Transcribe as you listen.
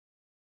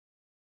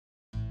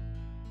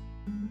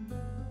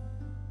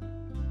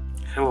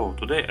Hello,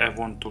 today I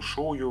want to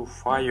show you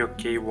Fiio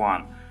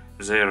K1,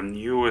 their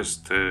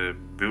newest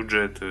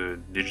budget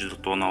digital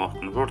to-analog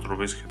converter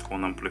with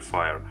headphone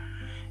amplifier.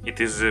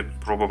 It is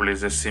probably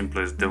the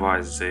simplest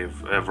device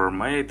they've ever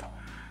made,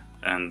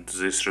 and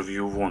this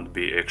review won't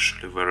be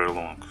actually very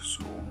long,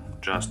 so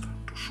just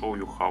to show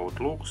you how it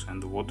looks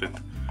and what it's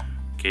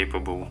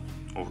capable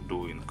of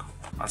doing.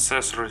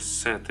 Accessory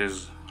set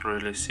is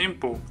really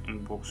simple.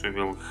 In box you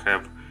will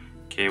have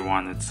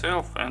K1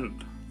 itself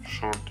and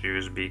short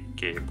USB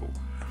cable.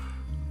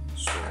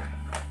 So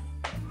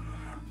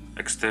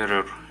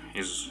exterior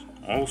is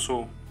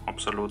also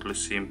absolutely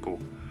simple.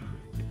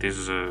 It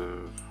is a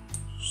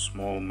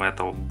small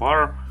metal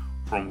bar.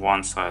 From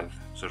one side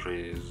there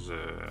is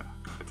a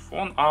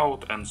headphone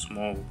out and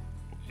small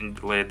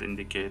LED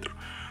indicator.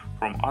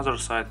 From other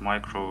side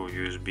micro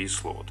USB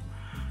slot.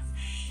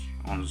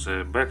 On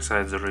the back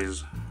side there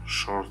is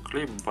short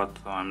clip, but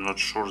I'm not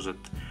sure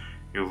that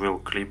you will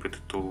clip it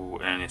to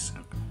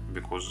anything,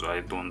 because I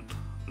don't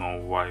know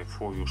why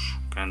Fiio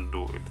can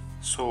do it.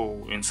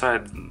 So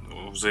inside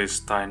of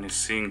this tiny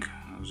thing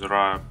there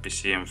are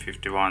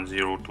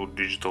PCM5102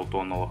 digital to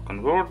analog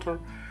converter,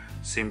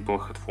 simple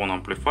headphone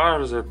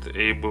amplifier that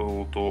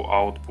able to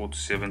output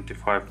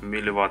 75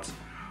 milliwatts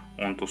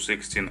onto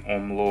 16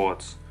 ohm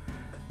loads.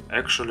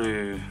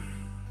 Actually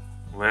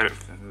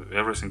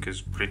everything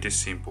is pretty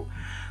simple.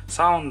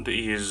 Sound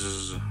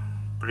is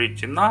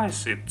pretty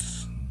nice.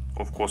 It's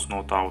of course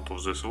not out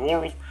of this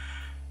world,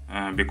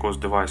 because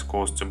device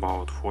costs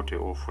about $40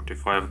 or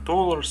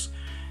 $45.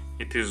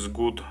 It is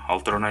good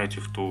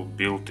alternative to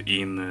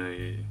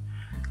built-in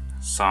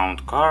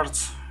sound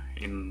cards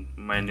in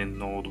many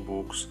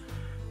notebooks,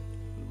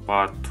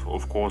 but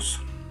of course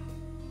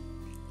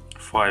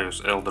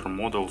Fiio's elder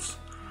models,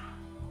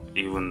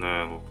 even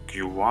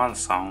Q1,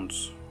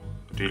 sounds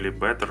really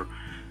better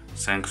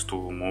thanks to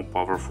more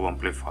powerful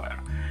amplifier.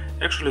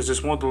 Actually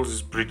this model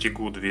is pretty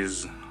good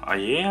with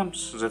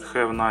IEMs that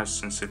have nice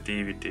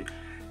sensitivity,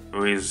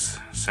 with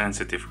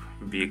sensitive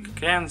big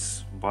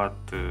cans, but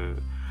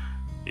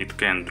it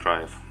can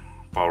drive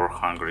power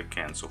hungry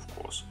cans of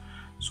course.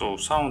 So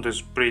sound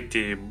is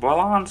pretty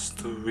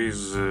balanced,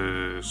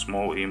 with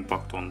small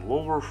impact on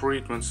lower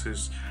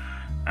frequencies.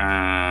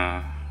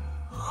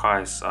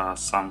 Highs are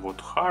somewhat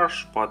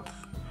harsh, but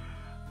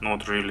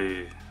not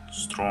really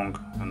strong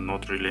and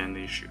not really an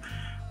issue.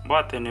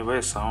 But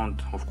anyway,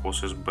 sound of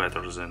course is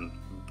better than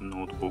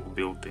notebook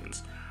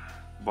built-ins.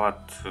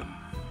 But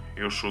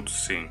you should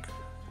think,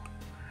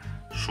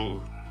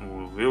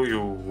 will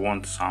you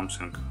want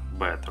something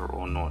better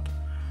or not?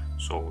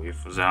 So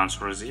if the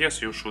answer is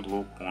yes, you should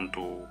look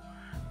onto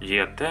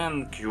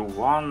E10,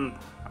 Q1,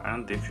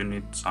 and if you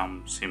need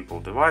some simple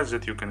device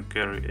that you can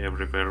carry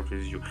everywhere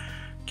with you,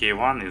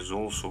 K1 is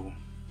also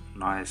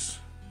nice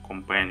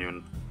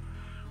companion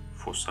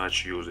for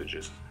such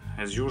usages.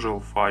 As usual,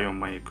 Fiio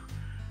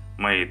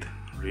made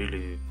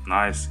really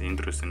nice,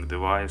 interesting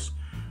device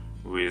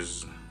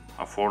with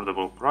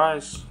affordable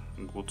price,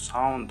 good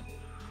sound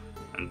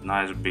and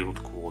nice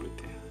build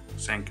quality.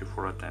 Thank you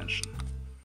for attention.